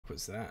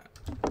was that?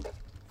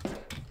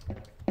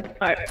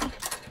 Alright.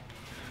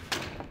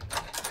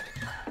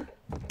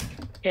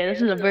 Okay,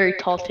 this is a very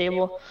tall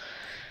table.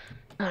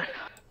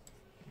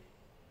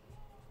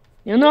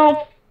 You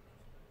know,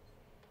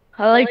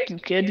 I like you,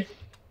 kid.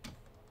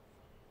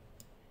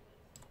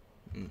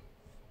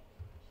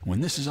 When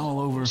this is all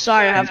over...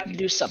 Sorry, I have to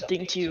do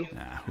something to you.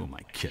 Nah, who am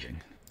I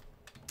kidding?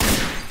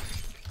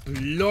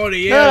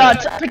 Bloody No,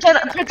 hell!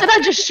 pretend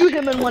I just shoot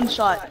him in one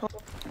shot.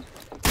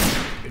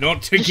 You're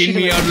not taking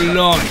me out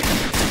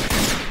alive.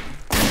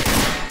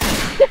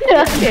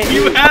 Okay.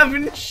 You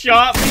haven't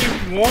shot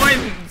me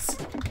once.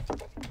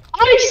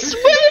 I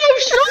swear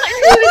I've shot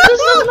you! It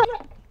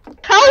doesn't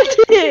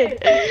counted!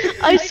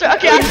 I swear,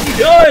 okay, I'm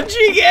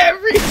dodging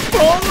every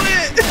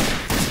bullet!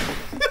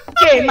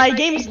 okay, my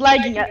game's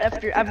lagging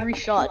after every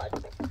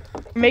shot.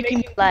 Making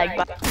me lag,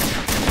 but...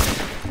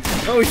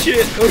 Oh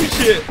shit, oh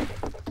shit.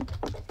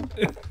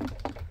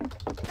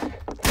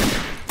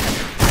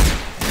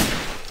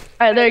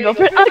 Alright, there you go.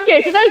 Okay,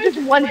 because that was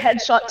just one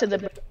headshot to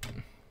the...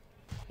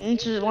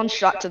 Just one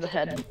shot to the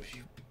head.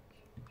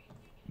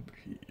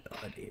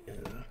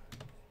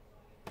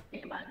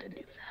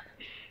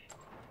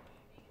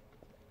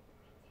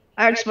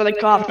 Thanks for the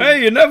coffee.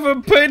 Hey, you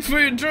never paid for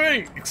your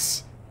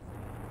drinks!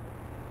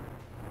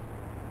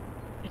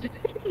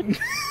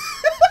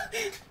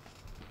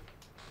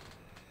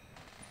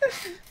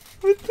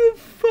 What the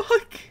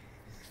fuck?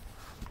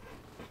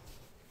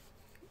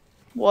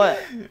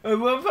 What? I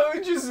love how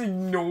he just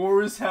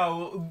ignores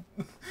how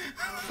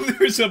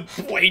there's a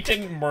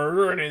blatant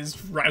murder in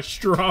his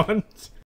restaurant.